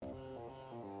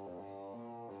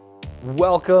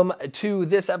Welcome to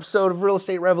this episode of Real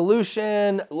Estate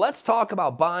Revolution. Let's talk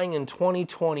about buying in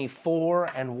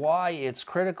 2024 and why it's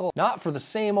critical, not for the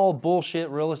same old bullshit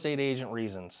real estate agent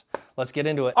reasons. Let's get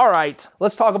into it. All right,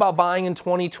 let's talk about buying in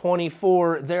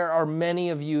 2024. There are many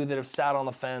of you that have sat on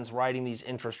the fence riding these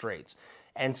interest rates.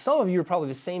 And some of you are probably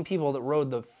the same people that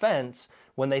rode the fence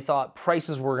when they thought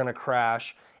prices were gonna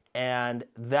crash, and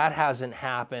that hasn't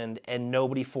happened, and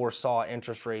nobody foresaw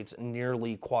interest rates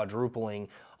nearly quadrupling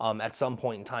at some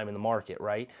point in time in the market,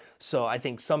 right? So I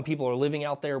think some people are living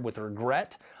out there with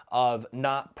regret of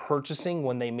not purchasing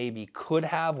when they maybe could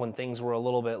have, when things were a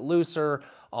little bit looser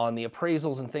on the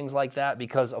appraisals and things like that,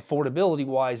 because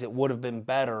affordability-wise, it would have been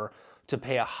better to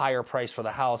pay a higher price for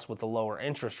the house with a lower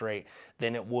interest rate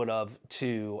than it would have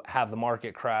to have the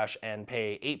market crash and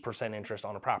pay 8% interest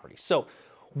on a property. So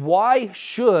why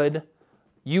should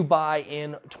you buy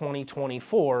in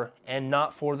 2024 and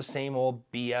not for the same old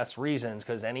BS reasons?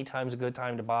 Because anytime's a good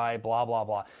time to buy, blah, blah,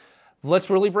 blah.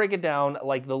 Let's really break it down,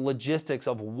 like the logistics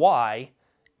of why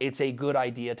it's a good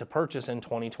idea to purchase in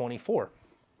 2024.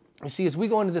 You see, as we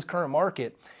go into this current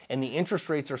market and the interest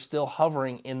rates are still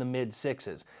hovering in the mid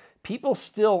sixes, people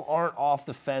still aren't off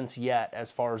the fence yet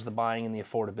as far as the buying and the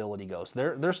affordability goes.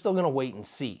 They're still gonna wait and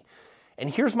see. And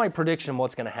here's my prediction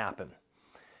what's gonna happen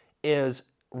is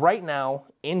right now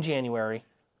in January,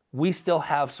 we still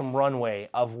have some runway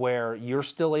of where you're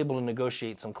still able to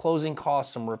negotiate some closing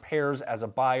costs, some repairs as a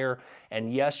buyer.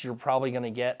 And yes, you're probably going to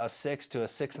get a 6 to a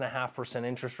 6.5%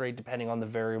 interest rate depending on the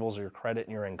variables of your credit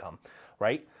and your income,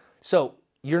 right? So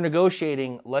you're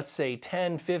negotiating, let's say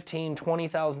 $10, $15,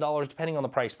 $20,000 depending on the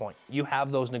price point. You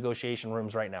have those negotiation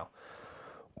rooms right now.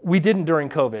 We didn't during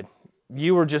COVID.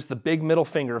 You were just the big middle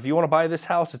finger. If you want to buy this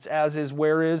house, it's as is,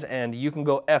 where is, and you can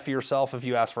go F yourself if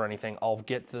you ask for anything. I'll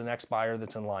get to the next buyer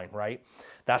that's in line, right?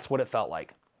 That's what it felt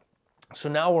like. So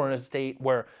now we're in a state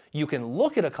where you can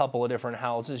look at a couple of different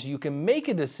houses, you can make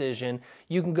a decision,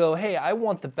 you can go, hey, I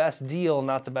want the best deal,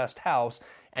 not the best house,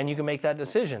 and you can make that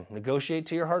decision. Negotiate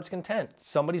to your heart's content.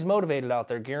 Somebody's motivated out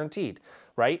there, guaranteed,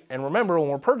 right? And remember, when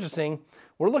we're purchasing,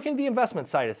 we're looking at the investment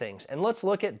side of things, and let's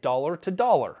look at dollar to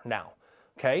dollar now,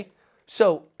 okay?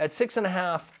 So at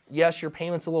 6.5, yes, your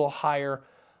payment's a little higher.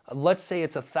 Let's say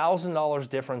it's $1,000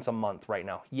 difference a month right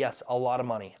now. Yes, a lot of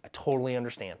money. I totally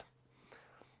understand.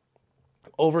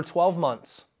 Over 12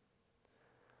 months,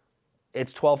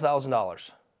 it's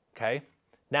 $12,000, okay?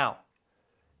 Now,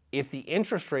 if the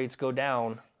interest rates go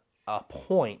down a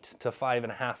point to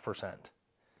 5.5%,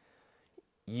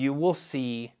 you will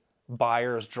see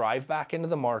buyers drive back into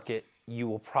the market. You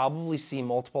will probably see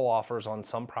multiple offers on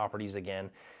some properties again,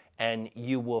 and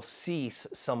you will cease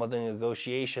some of the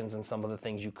negotiations and some of the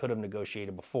things you could have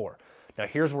negotiated before. Now,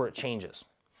 here's where it changes.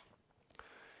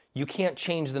 You can't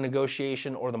change the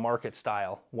negotiation or the market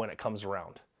style when it comes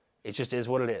around. It just is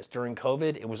what it is. During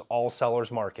COVID, it was all seller's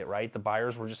market, right? The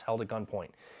buyers were just held at gunpoint.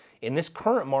 In this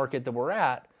current market that we're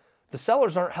at, the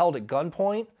sellers aren't held at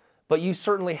gunpoint, but you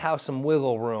certainly have some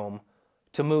wiggle room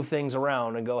to move things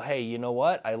around and go, hey, you know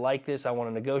what? I like this. I want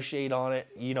to negotiate on it.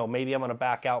 You know, maybe I'm going to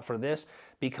back out for this,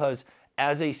 because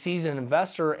as a seasoned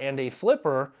investor and a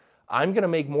flipper, I'm going to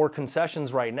make more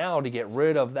concessions right now to get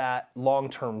rid of that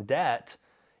long-term debt,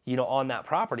 you know, on that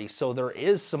property. So there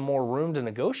is some more room to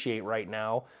negotiate right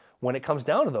now when it comes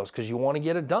down to those, because you want to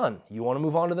get it done. You want to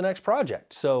move on to the next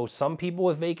project. So some people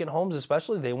with vacant homes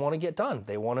especially, they want to get done.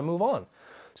 They want to move on.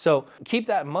 So keep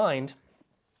that in mind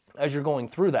as you're going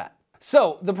through that.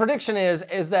 So the prediction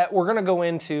is that we're going to go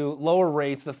into lower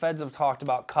rates. The Feds have talked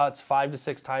about cuts 5 to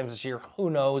 6 times this year.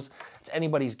 Who knows? It's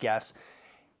anybody's guess.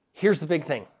 Here's the big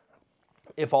thing.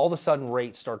 If all of a sudden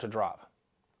rates start to drop,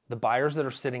 the buyers that are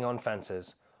sitting on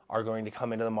fences are going to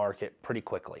come into the market pretty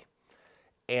quickly.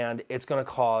 And it's going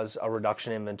to cause a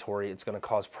reduction in inventory. It's going to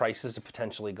cause prices to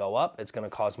potentially go up. It's going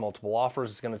to cause multiple offers.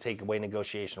 It's going to take away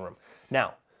negotiation room.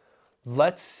 Now,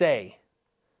 let's say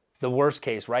the worst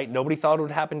case, right? Nobody thought it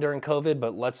would happen during COVID,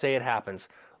 but let's say it happens.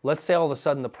 Let's say all of a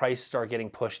sudden the prices start getting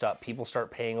pushed up. People start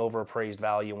paying over appraised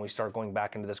value and we start going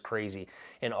back into this crazy.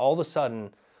 And all of a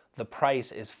sudden the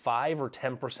price is 5 or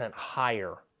 10%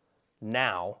 higher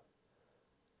now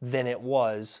than it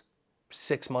was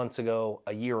 6 months ago,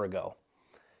 a year ago.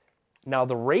 Now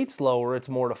the rate's lower, it's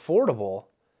more affordable,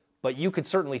 but you could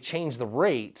certainly change the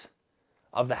rate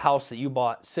of the house that you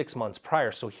bought 6 months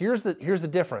prior. So here's the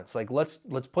difference. Like let's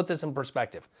put this in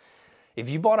perspective. If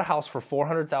you bought a house for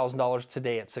 $400,000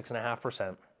 today at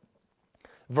 6.5%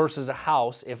 versus a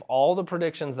house, if all the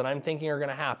predictions that I'm thinking are going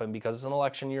to happen because it's an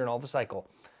election year and all the cycle,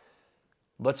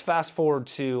 let's fast forward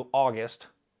to August,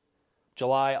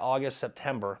 July, August,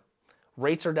 September,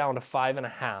 rates are down to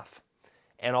 5.5%.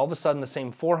 And all of a sudden the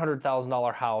same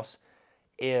 $400,000 house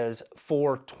is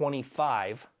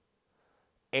 425,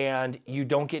 and you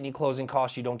don't get any closing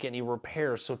costs, you don't get any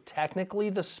repairs. So technically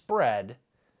the spread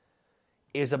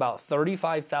is about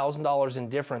 $35,000 in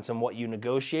difference in what you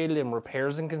negotiated in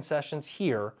repairs and concessions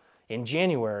here in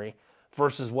January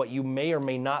versus what you may or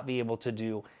may not be able to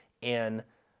do in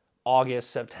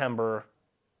August, September,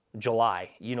 July,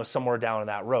 somewhere down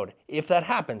that road. If that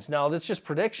happens. Now, that's just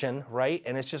prediction, right?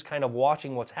 And it's just kind of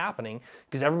watching what's happening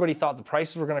because everybody thought the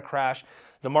prices were going to crash,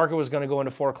 the market was going to go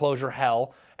into foreclosure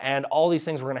hell, and all these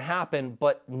things were going to happen,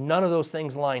 but none of those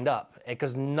things lined up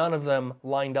because none of them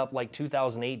lined up like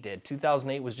 2008 did.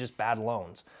 2008 was just bad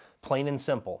loans, plain and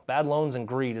simple. Bad loans and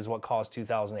greed is what caused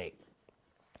 2008.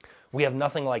 We have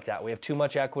nothing like that. We have too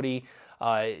much equity,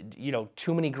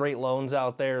 too many great loans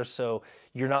out there, so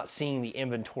you're not seeing the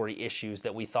inventory issues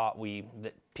that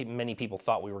many people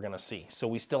thought we were going to see. So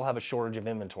we still have a shortage of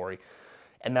inventory,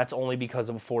 and that's only because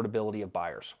of affordability of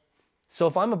buyers. So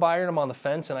if I'm a buyer and I'm on the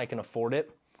fence and I can afford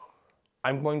it,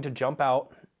 I'm going to jump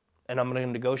out and I'm going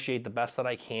to negotiate the best that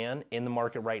I can in the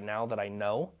market right now that I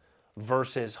know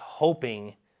versus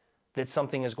hoping that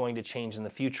something is going to change in the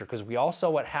future. Because we all saw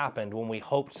what happened when we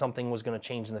hoped something was going to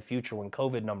change in the future when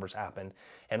COVID numbers happened.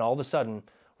 And all of a sudden,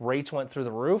 rates went through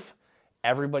the roof.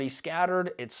 Everybody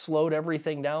scattered. It slowed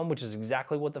everything down, which is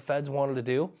exactly what the feds wanted to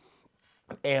do.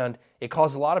 And it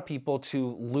caused a lot of people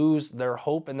to lose their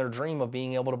hope and their dream of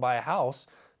being able to buy a house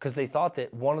because they thought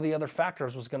that one of the other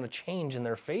factors was going to change in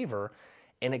their favor.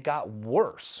 And it got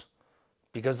worse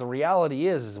because the reality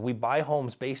is we buy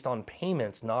homes based on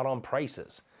payments, not on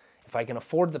prices. If I can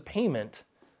afford the payment,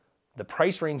 the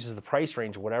price range is the price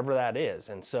range, whatever that is.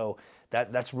 And so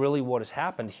that's really what has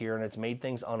happened here, and it's made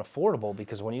things unaffordable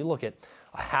because when you look at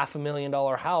a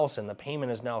 $500,000 house and the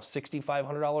payment is now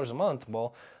 $6,500 a month,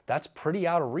 well, that's pretty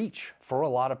out of reach for a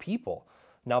lot of people.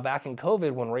 Now, back in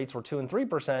COVID, when rates were 2% and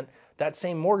 3%, that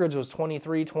same mortgage was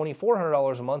 $2,300,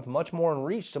 $2,400 a month, much more in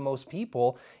reach to most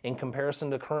people in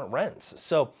comparison to current rents.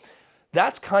 So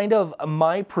that's kind of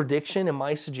my prediction and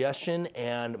my suggestion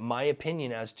and my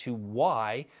opinion as to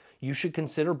why you should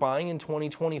consider buying in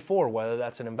 2024, whether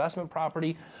that's an investment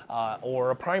property or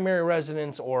a primary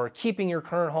residence or keeping your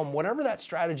current home, whatever that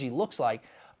strategy looks like.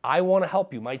 I want to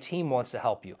help you. My team wants to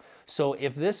help you. So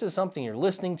if this is something you're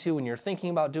listening to and you're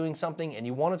thinking about doing something and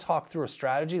you want to talk through a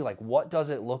strategy, like what does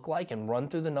it look like and run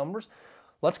through the numbers,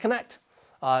 let's connect.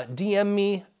 DM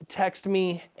me, text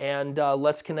me, and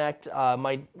let's connect.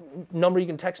 My number, you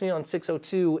can text me on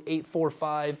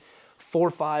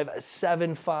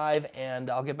 602-845-4575,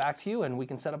 and I'll get back to you, and we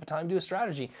can set up a time to do a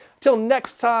strategy. Till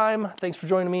next time, thanks for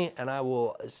joining me, and I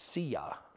will see ya.